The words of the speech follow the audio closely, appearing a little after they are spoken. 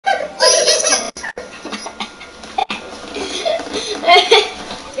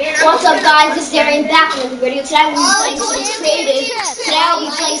What's up, guys? This is Darian back with a video. Today we'll be playing some creative. Today I'll be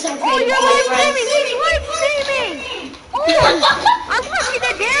playing some creative with my friends. I'm watching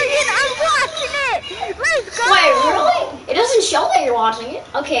it, Darian. I'm watching it. Let's go. Wait, really? It doesn't show that you're watching it.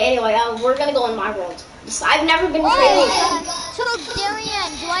 Okay, anyway, we're gonna go in my world. I've never been creative. So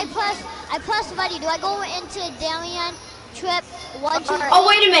Darian, I press ready. Do I go into Darian trip 1, 2, 3? Oh,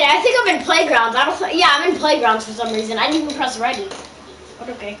 wait a minute. I think I'm in playgrounds. Yeah, I'm in playgrounds for some reason. I didn't even press ready. But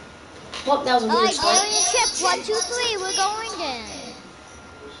okay. Well, that was a weird start. Darian trip 1, 2, 3. We're going then.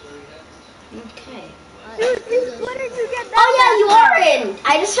 Okay. What did you get that? Oh yeah, you are in.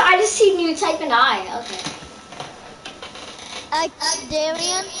 I just seen you type an I. Okay.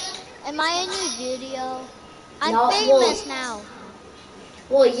 Darian, am I in your video? I'm No, famous now.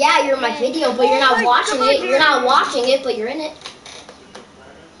 Well, yeah, you're in my video, but you're not watching it. You're not watching it, but you're in it.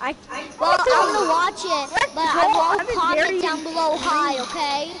 Well, I'm gonna watch it, but I won't comment down below hi,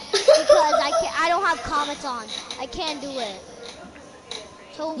 okay? Because I don't have comments on. I can't do it.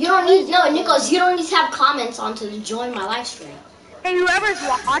 So You don't need Nicholas. You don't need to have comments on to join my live stream. Hey, whoever's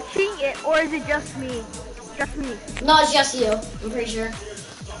watching it, or is it just me? Just me. No, it's just you. I'm pretty sure.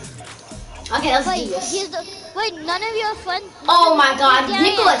 Okay, let's do this. Wait, none of your friends. Oh my God,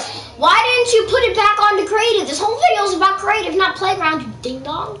 Nicholas! Why didn't you put it back onto creative? This whole video is about creative, not playground. You ding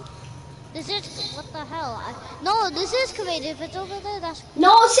dong. This is what the hell? No, this is creative. It's over there. That's.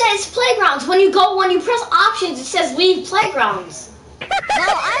 No, it says playgrounds. When you press options, it says leave playgrounds. No,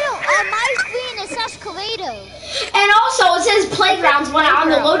 I don't. On my screen, it says creative. And also, it says playgrounds when on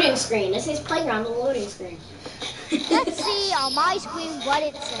the loading screen. It says playground on the loading screen. Let's see on my screen what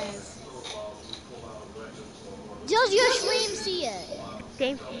it says. Does your stream see it?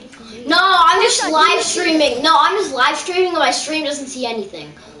 No, I'm just live streaming. No, I'm just live streaming and my stream doesn't see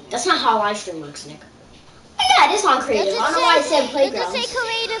anything. That's not how live stream works, Nick. Oh, yeah, it is on creative. I don't know why it said playground. Does it say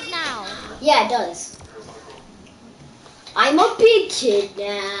creative now? Yeah, it does. I'm a big kid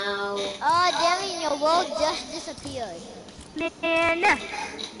now. Darian, your world just disappeared. Man.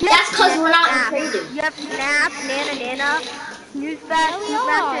 That's because we're not in creative. You have Snap, Nana, Snooze Fest, There we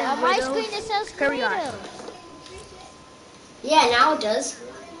are. On my screen, it says creative. Yeah, now it does.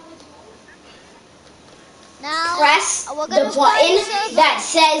 Now, press the button that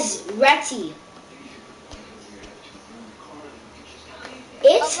says Reti.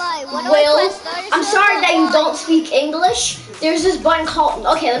 I'm sorry that you don't speak English. There's this button called,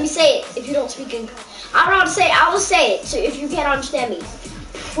 okay, let me say it if you don't speak English. I don't know how to say it, I'll just say it, so if you can't understand me.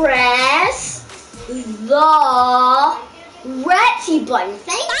 Press the Reti button.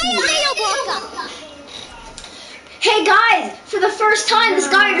 Thank you. Hey guys, for the first time, this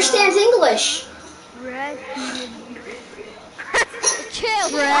guy understands English. Chill,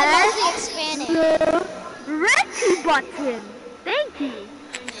 I love the Spanish. Reti button. Thank you.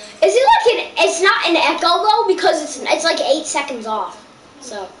 Is it like it's not an echo though, because it's like 8 seconds off.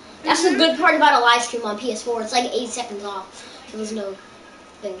 So that's the good part about a live stream on PS4. It's like 8 seconds off. So there's no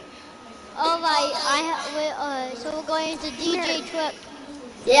thing. Alright, so we're going to DJ Trip.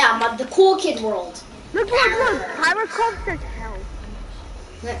 Yeah, the cool kid world. Look. Tyler Club says hell.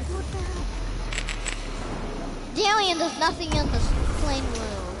 Darian, there's nothing in this plain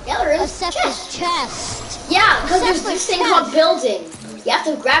room. Yeah, there is. Except his chest. Yeah, because there's this thing called building. You have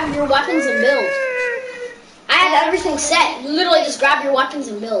to grab your weapons and build. I have everything set. You literally just grab your weapons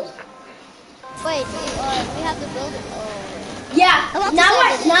and build. Wait, we have to build it. Yeah. Now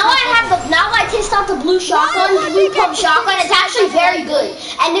I test out the blue shotgun, the blue pump shotgun. It's actually very good.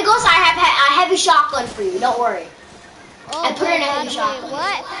 And Nicholas, I have a heavy shotgun for you. Don't worry. I put in a heavy shotgun.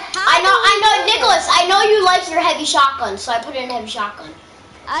 What? I know, Nicholas. I know you like your heavy shotgun, so I put in a heavy shotgun.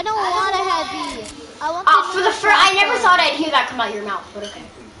 I don't want a heavy. I never thought I'd hear that come out of your mouth, but okay.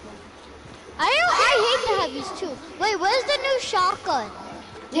 I hate the heavies too. Wait, where's the new shotgun?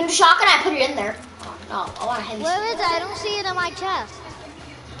 The new shotgun, I put it in there. Oh, I want a heavy. Where is it? I don't see it in my chest.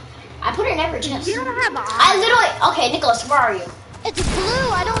 I put it in every chest. You don't have Okay, Nicholas, where are you? It's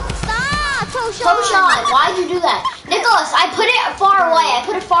blue. I don't stop. Toshan, why'd you do that? Nicholas, I put it far away. I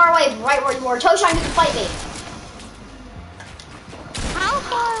put it far away, right where you were. Toshan, you can fight me. How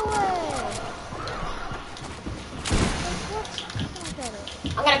far away?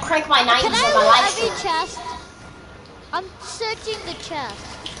 I'm gonna crank my 90s on my live stream. Every chest? I'm searching the chest.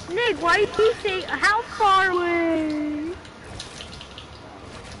 Nick, why did you say how far away?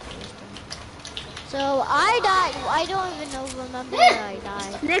 So I died. I don't even remember where I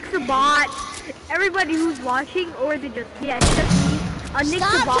died. Nick's a bot. Everybody who's watching, or is it just it's just me? Nick's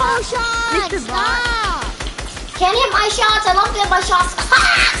a bot. Nick's a bot. Can't hit my shots. I love to hit my shots.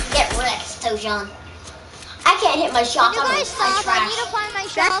 Get wrecked, Toshan. I can't hit my shots. Can you guys stop? I need to trash. find my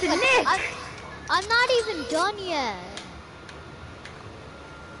That's shotgun. Nick. I'm not even done yet.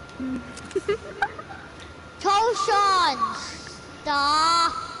 Toshan,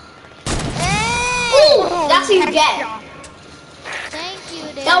 stop. Hey! Ooh, that's what you get. Thank you,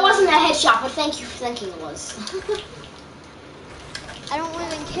 dude. That wasn't a headshot, but thank you for thinking it was. I don't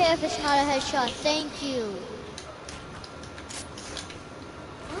even care if it's not a headshot. Thank you.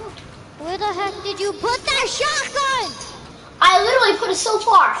 Where the heck did you put that shotgun? I literally put it so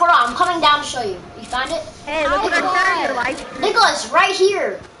far. Hold on, I'm coming down to show you. You found it? Hey, look what I found in your life. Nicholas, right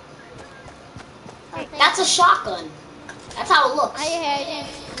here. Oh, That's a shotgun. That's how it looks. I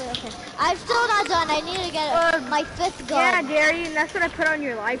didn't. Okay. I'm still not done. I need to get my 5th Yeah, gun. Darian, that's what I put on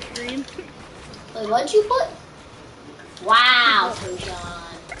your live stream. Wait, what did you put? Wow,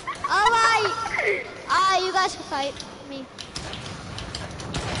 Toshan. Alright. You guys can fight me.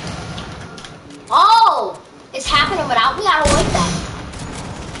 Oh, it's happening without me. I don't like that.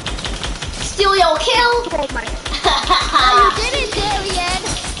 Steal your kill. Oh my. You didn't, Darian.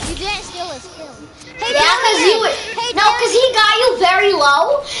 You didn't steal his kill. Hey, Yeah, because Darian. you would. Hey, No, because he got you very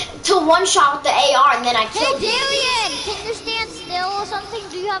low to one shot with the AR, and then I Hey, killed you. Darian. Can you stand still or something?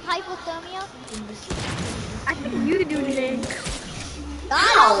 Do you have hypothermia? I think you do, Nick.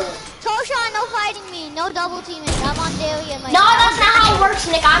 Ow. Toshan, no fighting me. No double teaming. I'm on Darian. No, that's not how it works,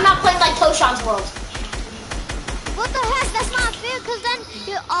 Nick. I'm not playing like Toshan's World. What the heck? That's not fair. Cause then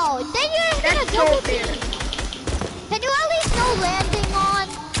you. Oh, then you didn't get a That's so double fair. team. Can you at least no landing on?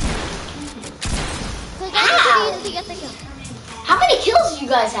 Cause then you Ow. can easily get the kill. How many kills do you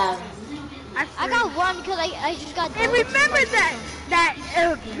guys have? I got one because I just got. And double remember teamed.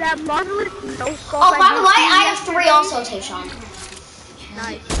 that marvelous no scope. Oh, by the did way, to you I have 3 yesterday? also, Toshan.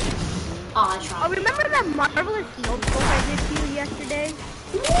 Nice. Oh, I Oh, tried. remember that marvelous no scope I did to you yesterday?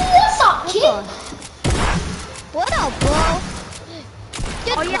 What's up, kid? What up, bro?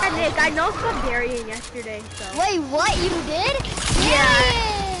 Good Oh yeah, call. Nick, I no scoped Darian yesterday. So. Wait, what? You did? Yeah.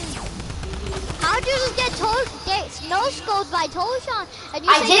 Dang. How'd you just get snow scoped by Toshan? And you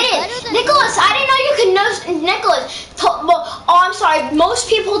I say you're better didn't. than Nicholas, I didn't know you could Nicholas. Oh, I'm sorry. Most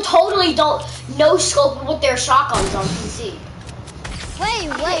people totally don't no scope with their shotguns on PC. Wait,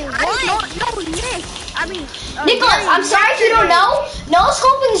 No, what? Nick. I mean, Nicholas, I'm Darian, sorry if you don't yesterday- know. No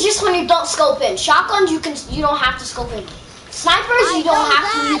scoping is just when you don't scope in. Shotguns, you don't have to scope in. Snipers, you don't know have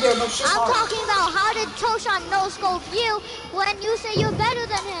that. to either, but it's just I'm hard. talking about how did Toshan no scope you when you say you're better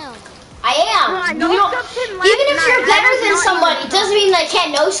than him? I am. Well, I You no don't- scoped him even last if you're night. better I was than not somebody, even doesn't mean they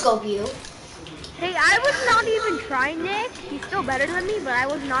can't no scope you. Hey, I was not even trying, Nick. He's still better than me, but I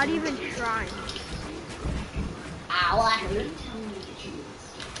was not even trying. Ow, that hurt.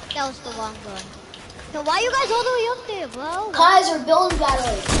 That was the wrong gun. So why you guys all the way up there, bro? Cause we're building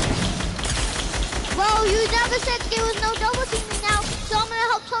battery. Bro, you never said there was no double teaming now, so I'm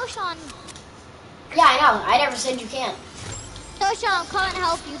gonna help Toshan. Yeah, I know. I never said you can't. Toshan, I'm coming to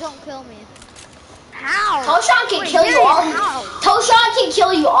help you, don't kill me. How? Toshan can Wait, kill you Darian, all. how? Toshan can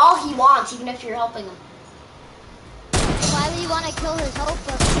kill you all he wants, even if you're helping him. Why would you want to kill his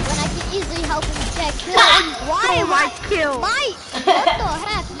helper when I can easily help him get killed? Why? Oh, my kill. What the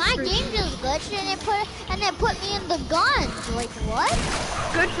heck? My game just glitched and it put me in the guns. Like what?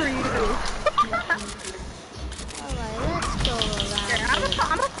 Good for you. Alright, let's go around.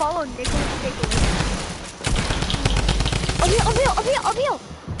 I'm gonna follow Nicholas. Take a look. Up here.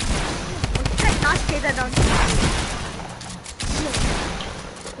 Should not say that on.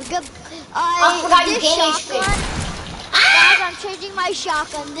 Good. I forgot you This gain shotgun, HP. guys, I'm changing my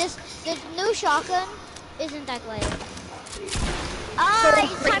shotgun. This new shotgun isn't that great.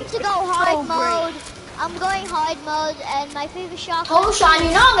 It's time to go hard mode. I'm going hard mode, and my favorite shotgun. Toshan,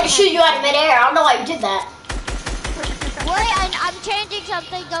 you know I'm gonna shoot you out of midair. I don't know why you did that. Wait, I'm changing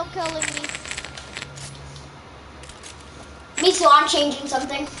something. Don't kill me. Me too, I'm changing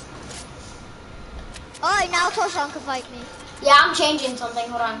something. Alright, now Toshan can fight me. Yeah, I'm changing something.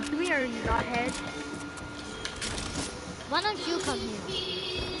 Hold on. We are not head. Why don't you come here?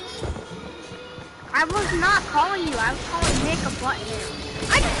 I was not calling you. I was calling Nick a button.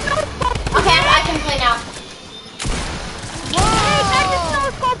 I just no scoped you. Okay, I can play now. Nick, I just no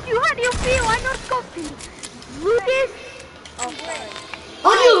scoped you. How do you feel? I no scoped you. Lucas. Okay.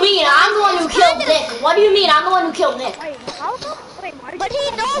 What do you mean? I'm the one who killed Nick. What do you mean? I'm the one who killed Nick. Wait, how the? Wait, why But he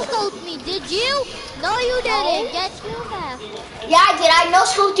no-scoped me, did you? No, you didn't. Get you back. Yeah, I did. I no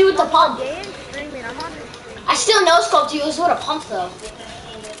scoped you with the pump. Dan streaming? I'm on. I still no scoped you. It was with a pump though.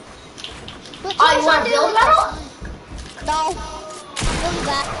 But Oh, you Toshan want to did build it metal? with- No. I'm going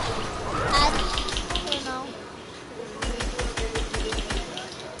back. I don't know.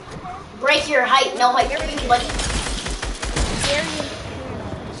 break your height. No height for you, buddy.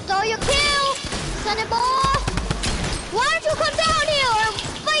 Stole your kill, sonny boy. Why don't you come down here and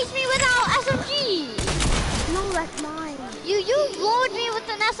face me without SMG? No, that's mine. You lured me with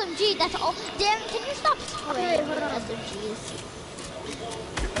an SMG. That's all. Damn, can you stop spraying SMGs?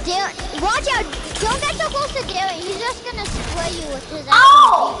 Darren, watch out! Don't get so close to Darren. He's just gonna spray you with his SMG.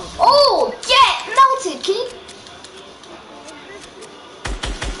 Oh! Oh! Get melted, kid!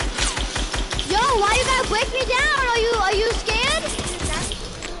 Yo, why you gotta break me down? Are you scared?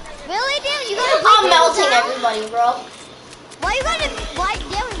 Really, Darren? You gotta break I'm melting down? everybody, bro. Darren,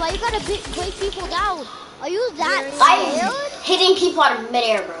 why you gotta break people down? Are you that I'm scared? hitting people out of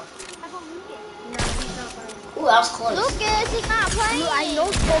midair, bro. Ooh, that was close. Lucas is not playing. I know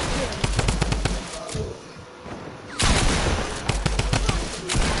Scorpion.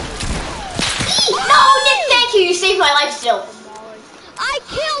 No, Nick, thank you. You saved my life still. I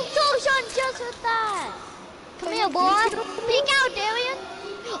killed Toshan just with that. Come here, boy. Peek out, Darian.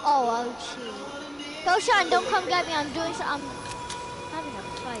 Oh, ouchie. Toshan, don't come get me. I'm having a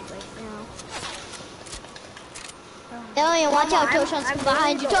fight right now. Darian, watch out. Toshan's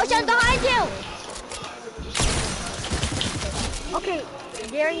behind you. Toshan's behind you. Okay,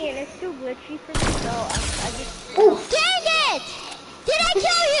 Darian, it's too glitchy for me, so I just... Ooh. Dang it! Did I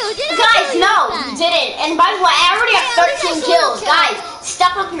kill you? Guys, no, you didn't. And by the way, I already have 13 kills. Guys,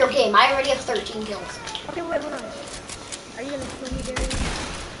 step up your game. I already have 13 kills. Okay, wait, hold on. Are you gonna kill me, Darian?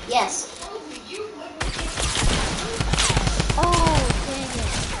 Yes. Oh, dang it.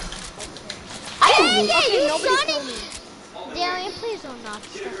 I Dang can it, you nobody son kill me. of... Darian, please don't knock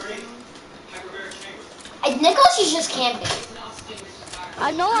stuff down. Nicholas is just camping.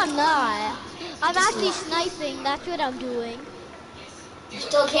 I know I'm not. I'm actually sniping. That's what I'm doing. You're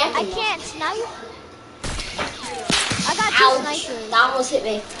still camping. I can't snipe. I got Ouch. two snipers. That almost hit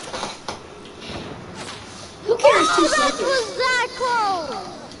me. Who cares? Two That snipers. was that close.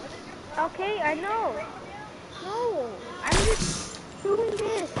 Okay, I know. No, I'm just doing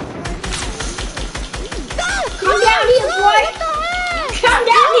this. Go! Come down here, boy. What the heck? Come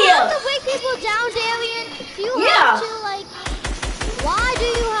down You here. have to break people down, Darian. You Yeah. have to, like... Why do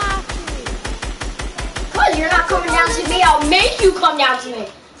you have to? Because you're not coming down to me. I'll make you come down to me.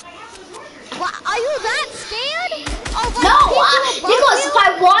 Why, are you that scared? Of, like, No, people above Nicholas, you? if I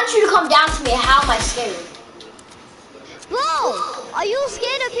want you to come down to me, how am I scared? Bro, are you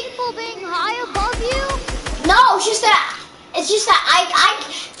scared of people being high above you? No, it's just that I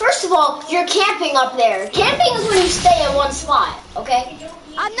first of all, you're camping up there. Camping is when you stay in one spot, okay?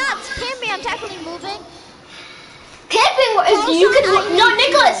 I'm not camping, I'm technically moving. Camping is, you can, no,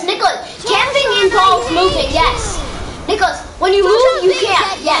 Nicholas, camping involves moving, yes. Nicholas, when you move, you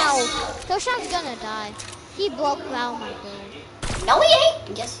camp, yes. Toshan's gonna die. He broke down my build. No, he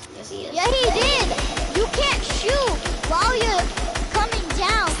ain't. Yes, he is. Yeah, he did. You can't shoot while you're coming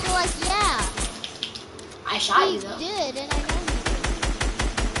down. So, like, yeah. I shot He you, though. did, and I know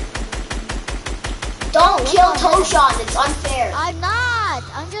Don't kill Toshan, it's unfair. I'm not.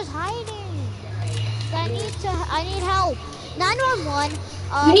 I'm just hiding. I need help. 911.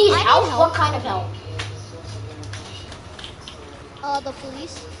 You need I help? What kind of help? The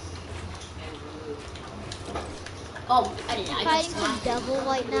police. Oh, I didn't. I Fighting just some laughed. devil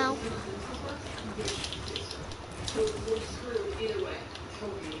right now.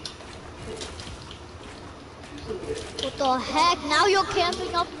 What the heck? Now you're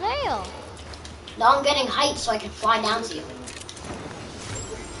camping up there. Now I'm getting height so I can fly down to you.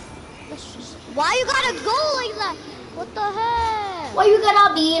 Why you gotta go like that? What the heck? Why you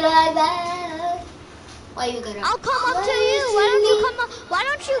gotta be like that? Why you gotta? I'll come up to you. Why don't you come up? Why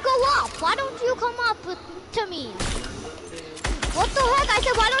don't you go up? Why don't you come up to me? What the heck? I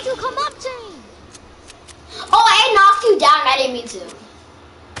said, why don't you come up to me? Oh, I knocked you down. I didn't mean to.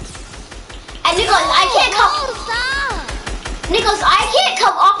 And Nicholas, I can't come. No, stop. Nicholas, I can't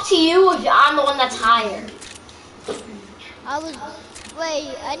come up to you if I'm the one that's higher.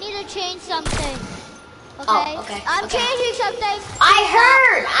 Wait, I need to change something. Okay? Oh, okay, I'm okay. changing something. I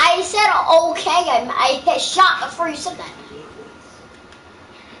heard. I said okay. I hit shot before you said that.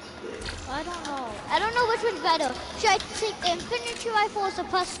 I don't know. I don't know which one's better. Should I take the Infinity Rifle or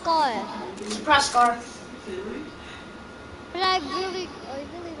Suppressed Scar? Suppress scar. But I really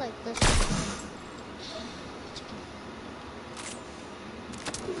like this one.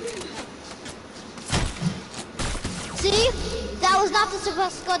 See? That was not the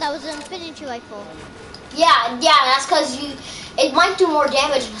Suppressed Scar, that was the Infinity Rifle. Yeah, that's because it might do more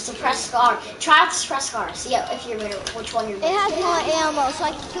damage with suppress scar. Try out the suppress scar. See if you're better, which one you're It better. has more ammo, so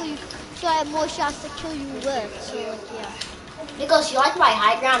I can kill you. So I have more shots to kill you with. So like, yeah. Nicholas, you like my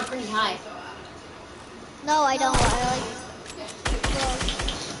high ground pretty high. No, I don't. I like.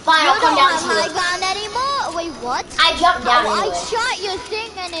 Fine, I'll come down to high you. ground anymore. Wait, what? I jumped down I anyway. shot your thing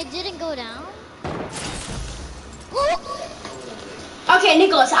and it didn't go down. Okay,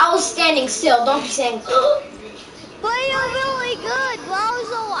 Nicholas, I was standing still. Don't be saying. But you're really good, bro.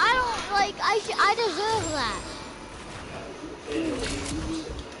 So I don't like. I deserve that.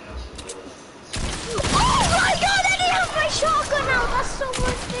 Oh my God! I didn't have my shotgun out. That's so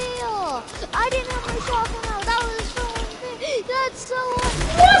unfair. I didn't have my shotgun out. That was so unfair. That's so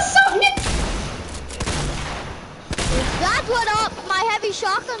unfair. What's up, Nick? That's what up. My heavy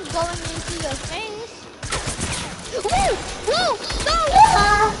shotgun's going into your face. Woo! Woo! No!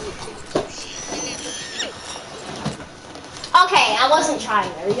 Okay, I wasn't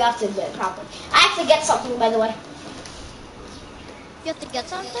trying there. You have to do it properly. I have to get something, by the way. You have to get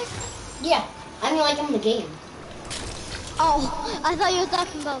something? Yeah, I mean like in the game. Oh, I thought you were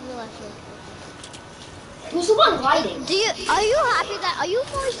talking about real life. Who's the one gliding? Are you happy that, are you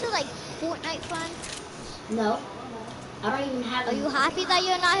more to like Fortnite friend? No, I don't even have. Are you happy that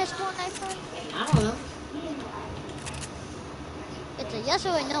you're not his Fortnite friend? I don't know. It's a yes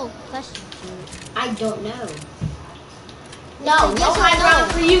or a no question. I don't know. No, no yes or high no.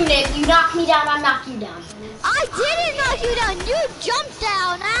 ground for you, Nick. You knock me down, I knock you down. I didn't knock you down. You jumped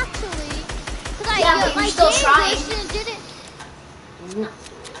down actually. Cause Yeah, but my you're still game trying. station didn't. No.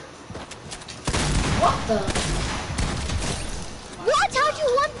 What the? What? How'd you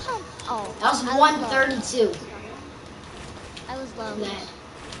one pump? Oh, That was I 132. low. I was low. Mad.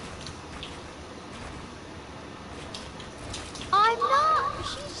 I'm not.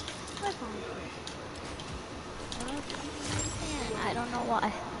 She's. I don't know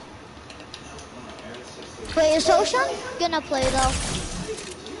why. Wait, is Soshan gonna play though?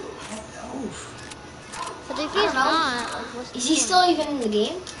 But if he's not, like, what's Is the he point? still even in the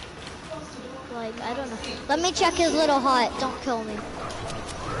game? Like, I don't know. Let me check his little hut. Don't kill me.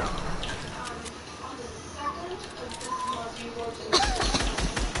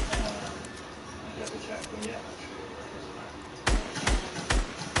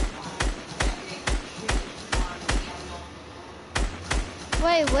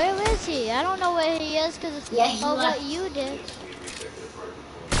 Wait, where is he? I don't know where he is because Yeah, he of left. what you did.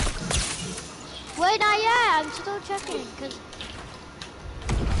 Wait, not yet. I'm still checking because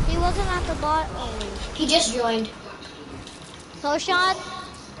he wasn't at the bottom. He just joined. So, Sean,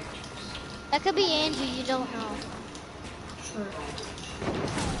 that could be Angie. You don't know. Sure.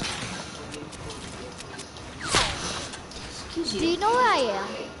 Excuse Do you. you know where I am?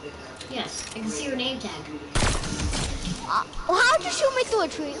 Yes, I can see your name tag. Well, how'd you shoot me through a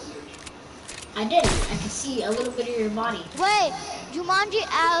tree? I didn't. I can see a little bit of your body. Wait, Jumanji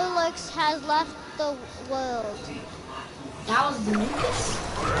Alex has left the world. That was the Lucas?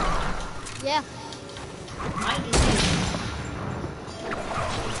 Yeah. Why did you?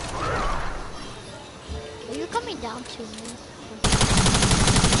 Are you coming down to me?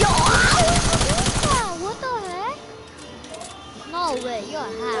 Yo, what the heck? No way, you're a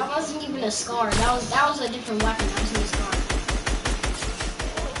That hack. wasn't even a scar. That was a different weapon. That wasn't a scar.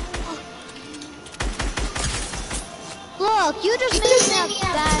 Look, you just made me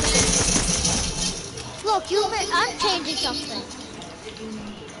a bad. Look, I'm changing something.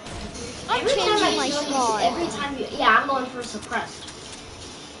 I'm Every time changing I my kill you, squad. every time you, yeah, I'm going for suppressed.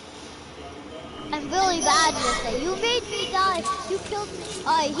 I'm really bad with it. You made me die. You killed me.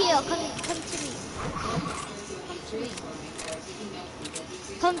 Alright, here, come to me.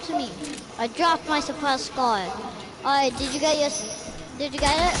 Come to me. I dropped my suppressed squad. Alright, did you get it?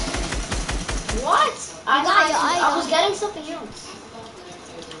 What? I got was getting something else.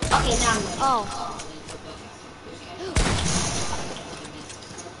 Okay, now I'm ready. Oh.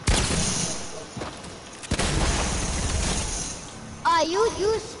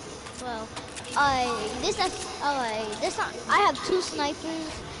 Well, I have 2 snipers.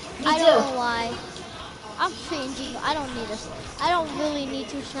 Me I don't too. know why. I'm changing. I don't really need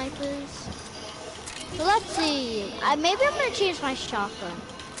 2 snipers. So let's see. Maybe I'm gonna change my shotgun.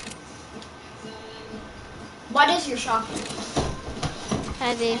 What is your shotgun?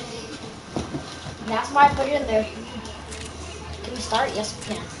 Heavy. That's why I put it in there. Can we start? Yes, we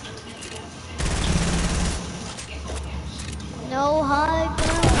can. No high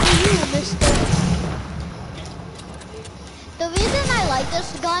ground for you, mister. The reason I like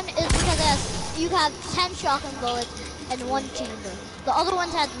this gun is because you have 10 shotgun bullets and 1 chamber. The other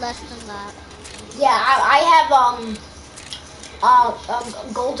ones had less than that. Yeah, I have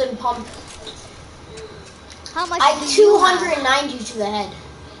golden pump. How much I have do you have? 290 to the head.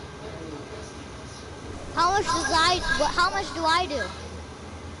 How much do I do?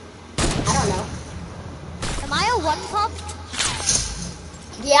 I don't know. Am I a one pump?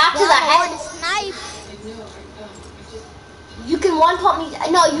 Yeah, to the head. One snipe. You can one pump me.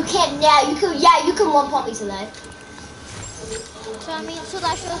 No, you can't. Yeah, you can. Yeah, you can one pump me to the head. So I mean, so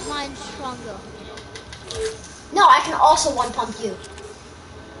that shows mine's stronger. No, I can also one pump you.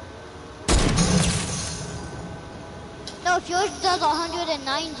 No, if yours does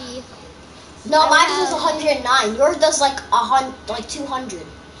 190. No, mine does 109. Yours does like 200,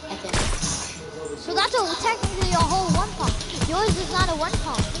 I think. So that's technically a whole one pump. Yours is not a one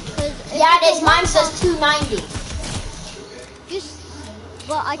pump. Yeah, it is. Mine says 290.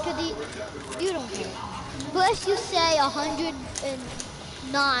 Well, I could eat. You don't care. First you say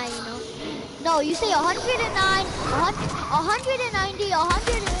 109. No, you say 109, 190,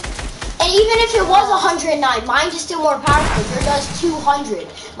 100. And even if it was 109, mine is still more powerful. Yours does 200.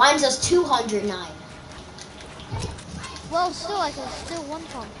 Mine does 209. Well, still, I can still one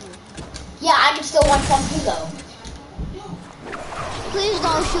pump you. Yeah, I can still one pump you though. Please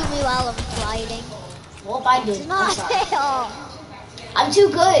don't shoot me while I'm sliding. Well, if I did, It's not fair. I'm too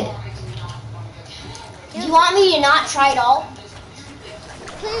good. Do you want me to not try at all?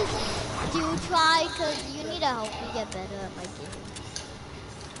 Please do try, because you need to help me get better at my game.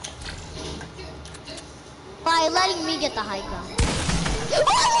 By letting me get the high ground. Oh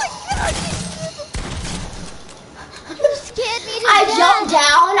my god! You scared me to I death. jumped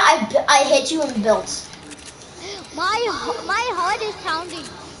down, I hit you and built. My heart is pounding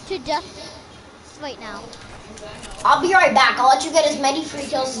to death right now. I'll be right back. I'll let you get as many free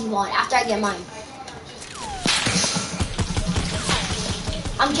kills as you want after I get mine.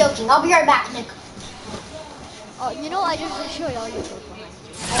 I'm joking. I'll be right back, Nick. Oh, you know, I just want to show you all your clothes behind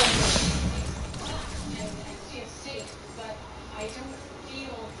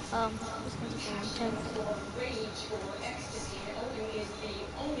this one's a long time.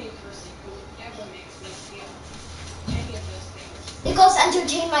 Nicholas,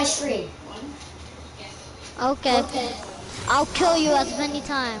 entertain my stream. Okay. I'll kill you as many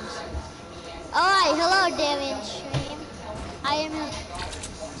times. Alright, hello Darian Stream. I am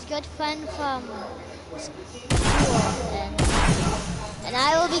his good friend from school, and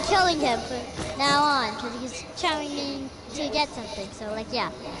I will be killing him from now on because he's trying to get something. So like,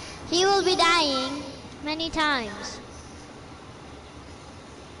 yeah, he will be dying many times,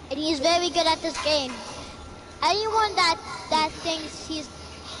 and he's very good at this game. Anyone that thinks he's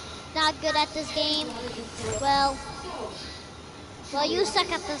not good at this game, well, you suck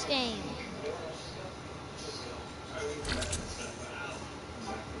at this game.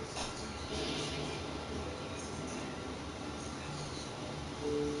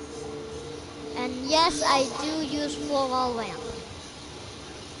 And yes, I do use floral lamp.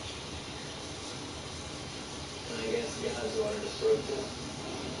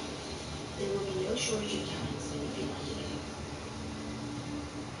 There will be no shortage of times when you feel like giving up.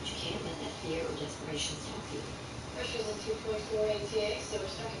 But you can't let that fear or desperation stop you. Pressure's at 2.4 ATA, so we're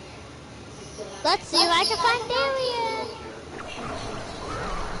starting there. Let's see if I can find Darian.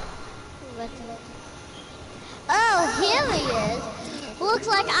 Oh, here he is. Looks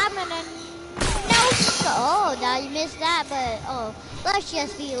like I'm in a no-scope. Oh, now you missed that, but oh, let's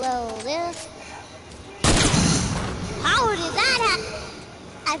just below this. How did that happen?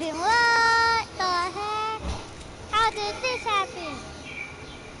 I mean, what the heck? How did this happen?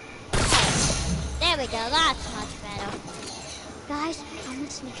 There we go, that's much better. Guys, I'm gonna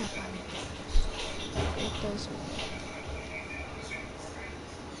sneak up on it. Like those.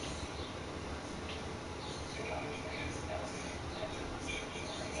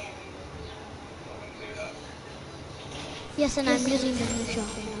 Yes, and I'm using the new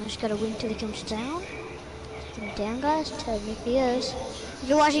shotgun. I just gotta wait until he comes down. Come down, guys. Tell me if he is. If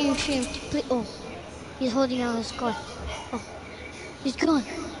you're watching your stream, please. Oh, he's holding out his gun. Oh, he's gone.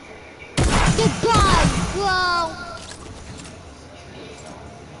 Goodbye, bro.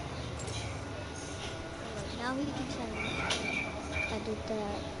 Now he can tell me I did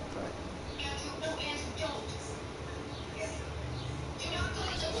that.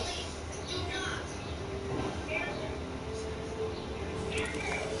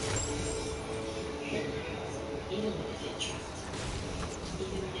 Even when you feel trapped,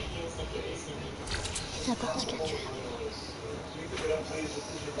 even when it feels like there is no end. Step up to get trapped.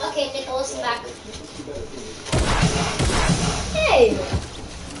 Okay, Nicholas, I'm back. Hey!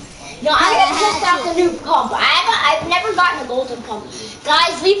 No, I just got the new pump. I've never gotten a golden pump.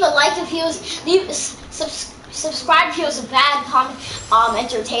 Guys, leave a like if he was subscribe if he was a bad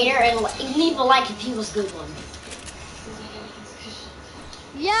entertainer, and leave a like if he was a good one.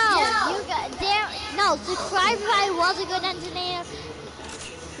 Yo, you got damn. No, subscribe if I was a good engineer.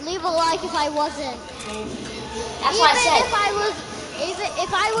 Leave a like if I wasn't. That's what I said.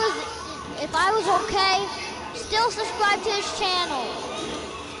 If I was okay, still subscribe to his channel.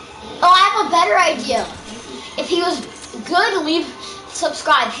 Oh, I have a better idea. If he was good,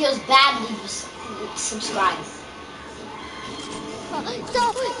 subscribe. If he was bad, subscribe. So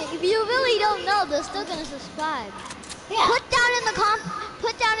if you really don't know, they're still gonna subscribe. Yeah. Put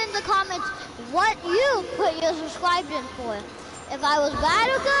down in the comments what you put your subscribed in for. If I was bad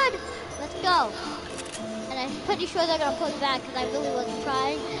or good, let's go. And I'm pretty sure they're gonna put bad because I really wasn't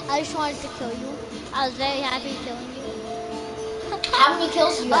trying. I just wanted to kill you. I was very happy killing you. How many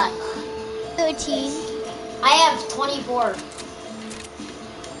kills do you have? 13. I have 24.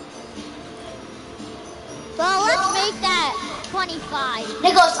 Well, let's make that 25.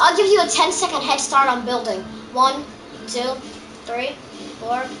 Nicholas, I'll give you a 10-second head start on building. 1, 2, 3,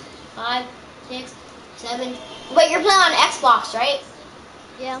 4, 5, 6, 7. Wait, you're playing on Xbox, right?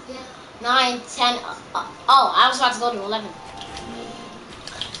 Yeah. 9, 10. Oh, I was about to go to 11.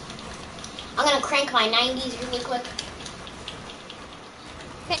 I'm gonna crank my 90s really quick.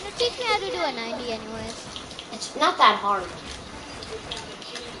 Can you teach me how to do a 90 anyways? It's not that hard.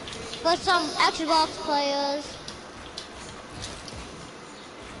 For some Xbox players.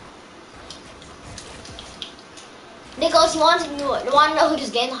 Nicholas, you want to know who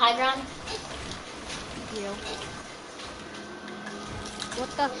just gained the high ground? Yeah. What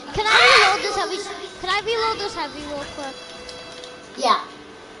the? Can I reload this heavy? Can I reload this heavy real quick? Yeah.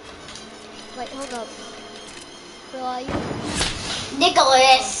 Wait, hold up. Where are you?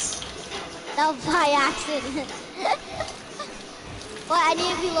 Nicholas. That was by accident. Wait, I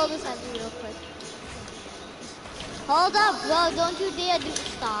need to reload this heavy real quick. Hold up, bro. Don't you dare do.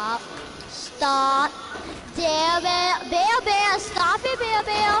 Stop. Stop. Bear, bear. Stop it,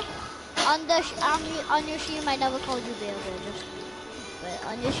 bear. On your stream, I never called you bear. Just. But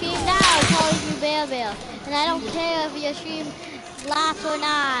on your stream now, I call you bear. And I don't care if your stream lasts or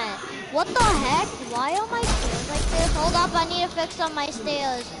not. What the heck? Why are my stairs like this? Hold up, I need to fix up my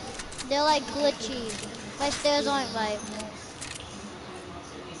stairs. They're like glitchy. My stairs aren't right.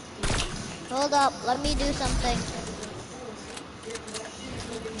 Hold up, let me do something.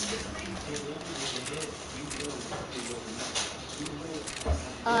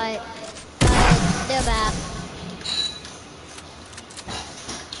 Alright, they're back.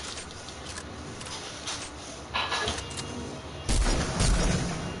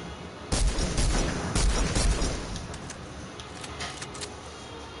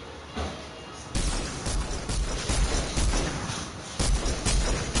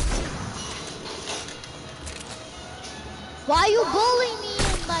 Why you bullying me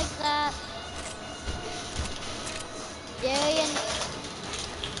like that? Darian,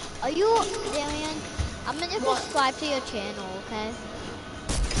 Darian, I'm gonna subscribe to your channel, okay?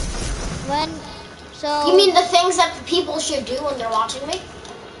 You mean the things that the people should do when they're watching me?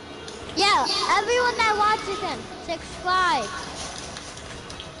 Yeah, everyone that watches him, subscribe.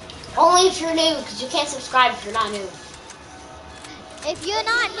 Only if you're new, because you can't subscribe if you're not new. If you're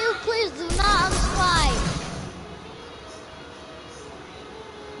not new, please do not unsubscribe.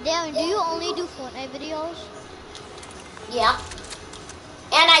 Darren, do you only do Fortnite videos? Yeah.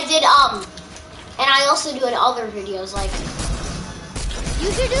 And I did, and I also do in other videos, like... You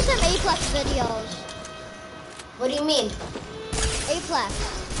should do some Apex videos. What do you mean? Apex.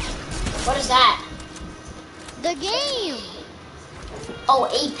 What is that? The game. Oh,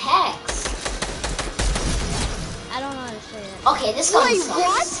 Apex. I don't know how to say it. Okay, this gun Wait, sucks.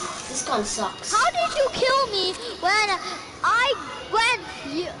 what? This gun sucks. How did you kill me when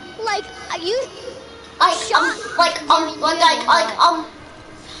you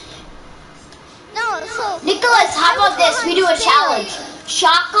No, so Nicholas, how about this? We do a challenge.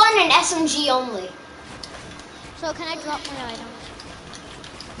 Shotgun and SMG only. So can I drop my items?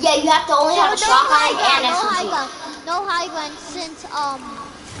 Yeah, you have to only have a shotgun and SMG. No high ground since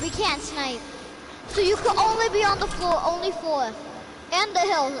we can't snipe. So you can only be on the floor, only 4. And the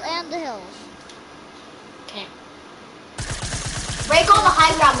hills, Okay. Break all the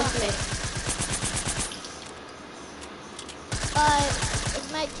high ground with me.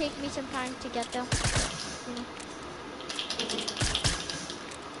 It might take me some time to get there. You know.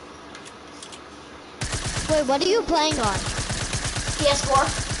 Wait, what are you playing on? PS4.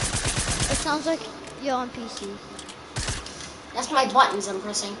 It sounds like you're on PC. That's my buttons I'm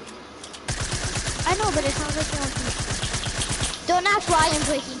pressing. I know, but it sounds like you're on PC. Don't ask why I'm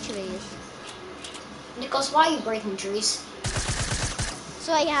breaking trees. Nicholas, why are you breaking trees?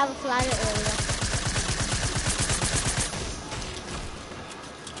 So I have a flatter area.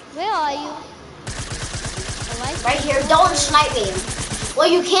 Where are you? Right here. Don't snipe me. Well,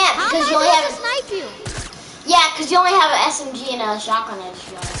 you can't because you only have. How am I supposed to snipe you? Yeah, because you only have an SMG and a shotgun to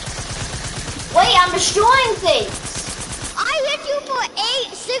destroy. Wait, I'm destroying things. I hit you for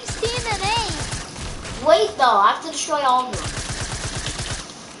 8, 16, and 8. Wait though, I have to destroy all of them.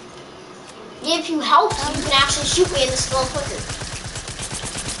 If you help, you can actually shoot me and this will go quicker.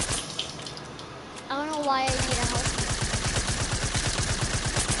 I don't know why I need to help you.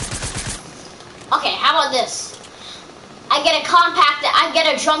 Okay, how about this? I get a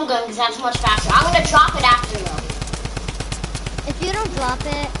drum gun because that's much faster. I'm gonna drop it after though. If you don't drop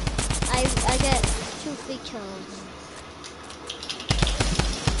it, I get 2 free kills.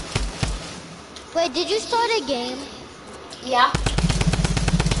 Wait, did you start a game? Yeah.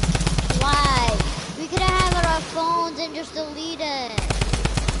 Why? We could have it on our phones and just delete it.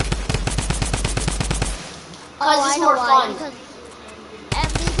 Because it's more fun.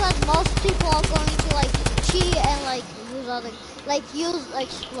 Because most people are going to like cheat and like use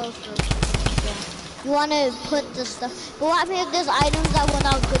explosives. Yeah. You want to put this stuff. But what if there's items that we're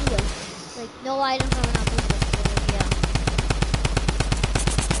not good with? Like no items that we're not good with.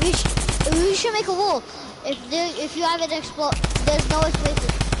 So, yeah. We should make a rule. If you have an there's no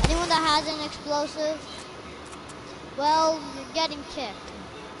explosive. Anyone that has an explosive, well, you're getting kicked.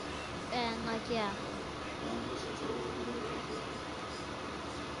 And like yeah.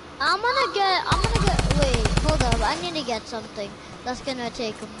 I'm gonna get, wait, hold up, I need to get something that's gonna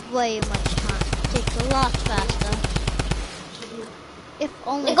take way much time, takes a lot faster. If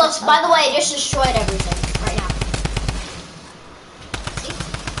only. Nicholas, by the way, I just destroyed everything right now. See?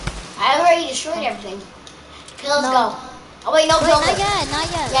 I already destroyed everything. Okay, let's go. Oh wait, no building. Not yet.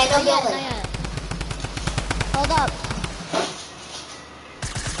 Yeah, no building. Not yet. Hold up.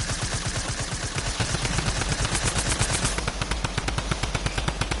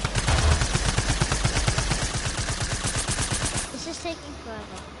 Taking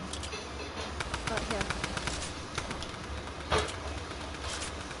forever. Oh, here.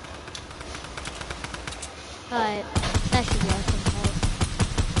 Alright, that should be awesome.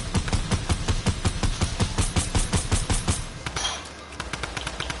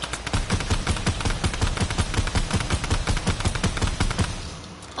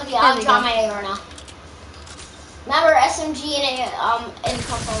 Okay, I'll drop my AR now. Remember SMG and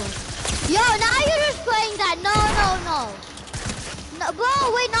component. Yo, now you're just playing that. No. No, bro,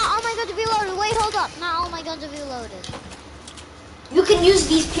 wait, not all my guns are reloaded. Wait, hold up. Not all my guns are reloaded. You can use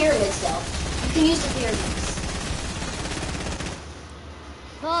these pyramids, though. You can use the pyramids.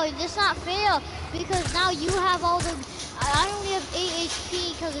 Bro, this not fair. Because now you have all the... I only have 8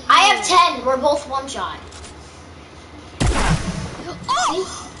 HP because of you. I have 10. We're both one shot.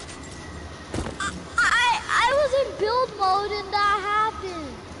 Oh! I was in build mode and that happened.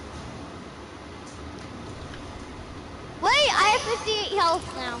 Wait, I have 58 health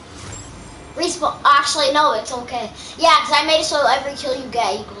now. Respawn. Actually, no, it's okay. Yeah, because I made it so every kill you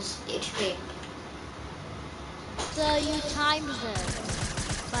get equals HP. So you times it.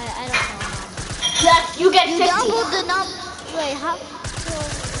 But I don't know how much. Yeah, you get 50. You doubled the number. Wait, how?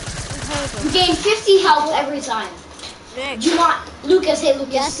 You gain 50 health every time. Nick. Do you want Lucas? Hey,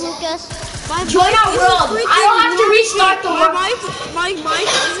 Lucas. Yes, Lucas. Join our room. I don't have to restart the world. My mic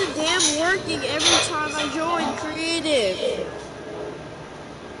isn't damn working every time I join creative.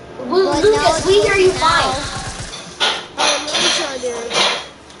 Well, Lucas, we hear you fine. Let me try this.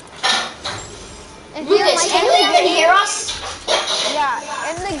 Lucas, can you even hear us?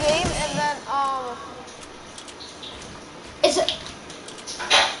 Yeah, in the game, and then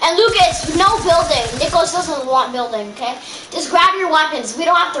And Lucas, no building. Nicholas doesn't want building, okay? Just grab your weapons. We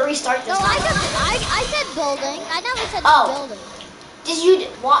don't have to restart this. No, I said building. I never said building. Did you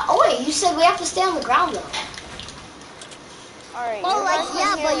want? Oh wait, you said we have to stay on the ground though. alright. Well, like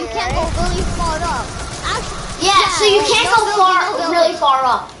yeah, but you can't go really far up. Actually, Yeah, so you can't go really far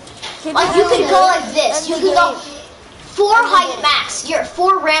up. Like you could go like this. You could go 4 height max.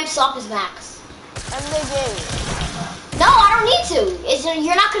 4 ramps up is max. And the game. No, I don't need to.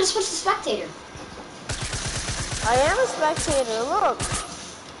 You're not going to switch to spectator. I am a spectator, look.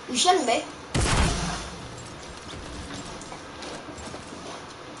 You shouldn't be.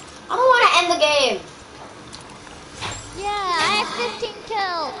 I don't want to end the game. Yeah, I have 15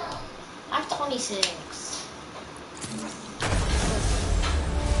 kills. I have 26.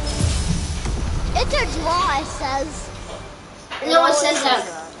 It's a draw, it says. It always says that.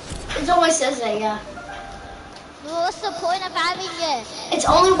 It always says that, yeah. Well, what's the point of having it? It's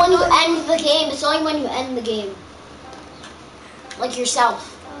only when you end the game. It's only when you end the game. Like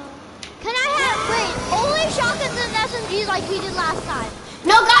yourself. Can I have, wait, only shotguns and SMGs like we did last time? No,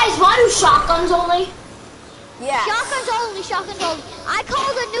 No, guys, want to do shotguns only? Yeah. Shotguns only, shotguns only. I call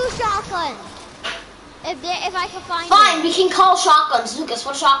the new shotgun. If I can find Fine, it. we can call shotguns. Lucas,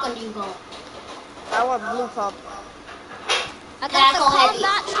 what shotgun do you call? I want blue pump. I Can I got the call heavy?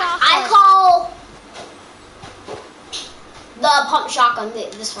 combat shotgun. I call the pump shotgun,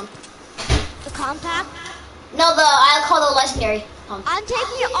 this one. The compact? No, I call the legendary pump. I'm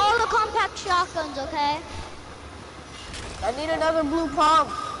taking all the compact shotguns, okay? I need another blue pump.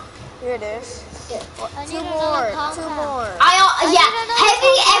 Here it is. I need Two another more. compact. Two more. Yeah, need another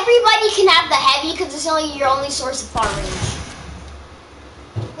heavy. compact. Everybody can have the heavy because it's only your only source of far range.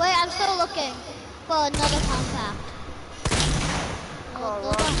 Wait, I'm still looking for another compact. Oh,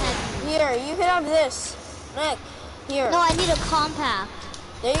 Another heavy. Here, you can have this. Nick, here. No, I need a compact.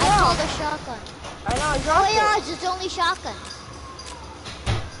 There you I call go. the shotgun. I know, I Oh dropped yeah, it. it's only shotguns.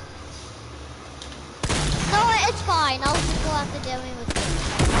 No, it's fine. I'll just go after dealing with this.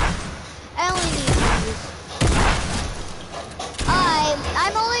 I only need these.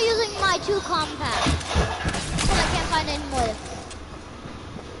 I'm only using my 2 compacts. Because I can't find any more.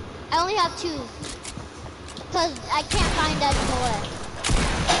 I only have 2. Because I can't find any more.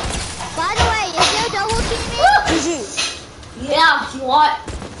 By the way, is there double teaming? GG. Yeah, if you want.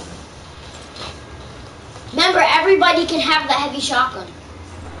 Remember, everybody can have the heavy shotgun.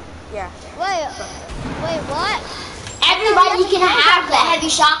 Yeah. Wait, what? Everybody can have the heavy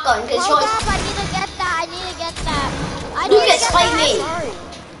shotgun because Hold up, I need to get that. I need to get that. I need Lucas, to get fight that. me. Sorry.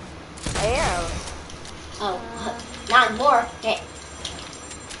 I am. Oh, not more. Okay.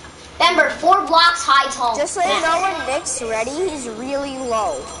 Remember, 4 blocks high, tall. Just so you know, when Nick's ready, he's really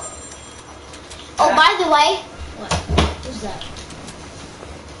low. Oh, by the way, what? Who's that?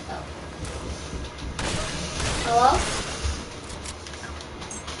 Oh. Hello?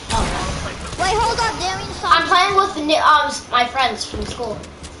 Oh. Wait, hold up, Darian. I'm playing with my friends from school.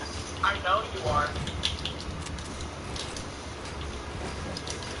 I know you are.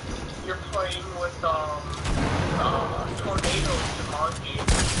 You're playing with tornadoes among you.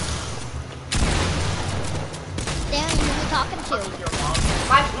 Darian, who are you talking to? With your mom.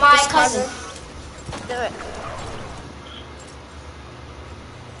 My His cousin. Do it.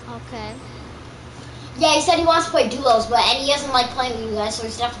 Okay. Yeah, he said he wants to play duos, and he doesn't like playing with you guys, so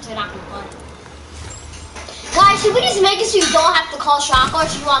he's definitely not gonna play. Guys, should we just make it so you don't have to call shotgun, or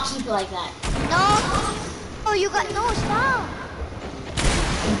should you want to keep it like that? No. Oh, you got no stop.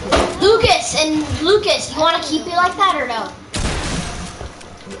 Lucas, you want to keep it like that or no?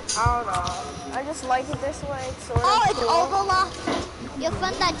 I don't know. I just like it this way. It's sort of Oh, it's cool. Overlock. Your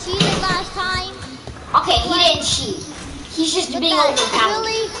friend that cheated last time. Okay, he didn't cheat. He's just With being that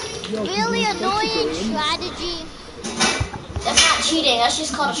overpowered. really annoying strategy. That's not cheating. That's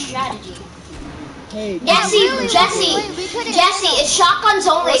just called a strategy. Hey, Jesse, it's shotguns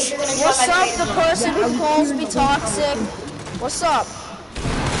only if you're gonna join What's my up, creative the world. person who calls me toxic? What's up?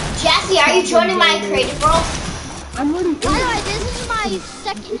 Jesse, are you joining my creative world? I'm already By the way, this is my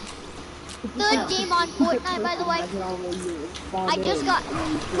third game on Fortnite, by the way. I just got...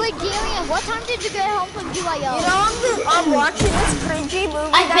 Wait, Darian, what time did you get home from BYO? You know, I'm watching this cringy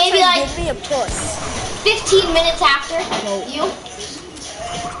movie Like, that's maybe like, like- give me a puss. 15 minutes after you.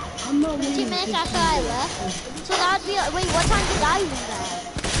 15 minutes after I left. So that would be like... Wait, what time did I leave at?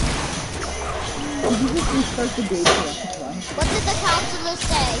 What did the counselor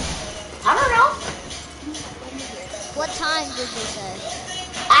say? I don't know. What time did they say?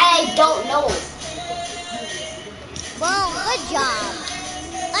 I don't know. Well, good job.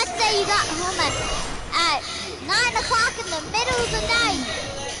 Let's say you got home at 9 o'clock in the middle of the night.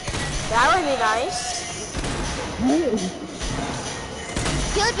 That would be nice.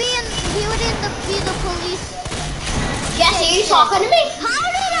 He would be the police. Jesse, are you talking to me? How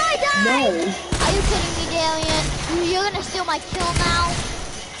did I die? No. Are you kidding me, Darian? You're gonna steal my kill now?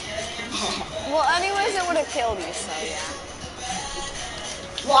 Well, anyways, it would have killed you, so yeah.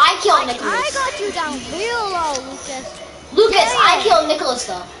 Well, I killed Nicholas. I got you down real low, Lucas. Lucas, I Darian. killed Nicholas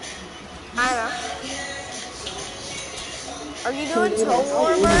though. I know. Are you doing toe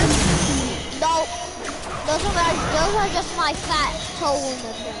warmers? No, those are just my fat toe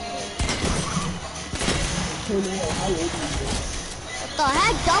warmers. What the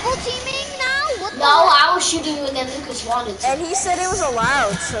heck? Double teaming now? What the No, heck? I was shooting you and then Lucas wanted to. And he said it was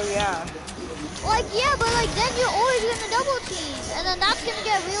allowed, so yeah. Like, yeah, but like then you're always gonna double team, and then that's gonna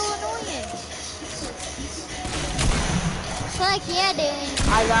get real annoying. So like, yeah, Darian.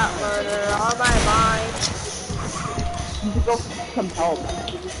 I got murder on my mind. You should go get some help.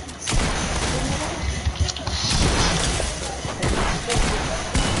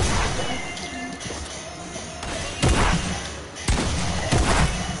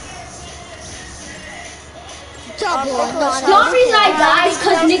 Double, not The only reason I Nicholas, died is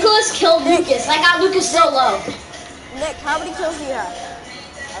because Nicholas killed Lucas. I got Lucas so low. Nick, how many kills do you have?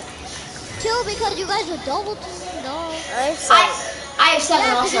 2 because you guys were double teaming. No. I have 7. I have 7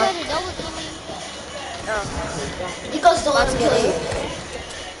 Yeah, because you also. guys were double teaming. Oh. Nicholas don't let Let's him get kill you.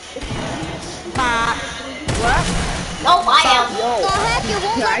 What? Nope, I am. The heck, you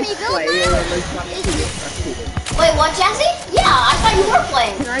won't Can let I me build play or now? am I trying to get frustrated? Wait, what, Jesse? Yeah, I thought you were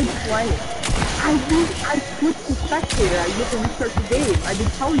playing. Can I play? I switched to spectator. I didn't restart the game. I did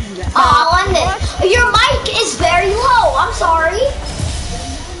tell you that. London, your mic is very low. I'm sorry.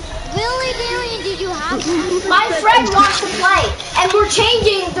 Really, Darian, did you have to? My friend wants to play, and we're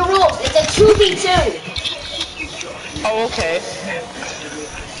changing the rules. It's a 2v2. Oh, okay.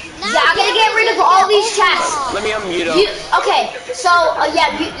 Yeah, I'm gonna get rid of all these chests. Let me unmute him. Okay, so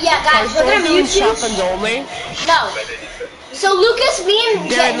yeah, guys, we're gonna mute you. Shotguns only. No. So Lucas, me and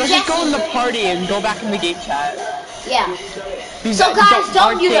Darren, let's just go in the Jesse. party and go back in the game chat. Yeah. These So guys,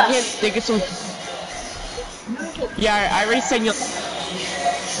 don't mute us. They get some. Yeah, I already sent you.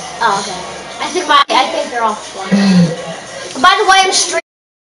 Oh, okay. I think they're off. By the way, I'm streaming.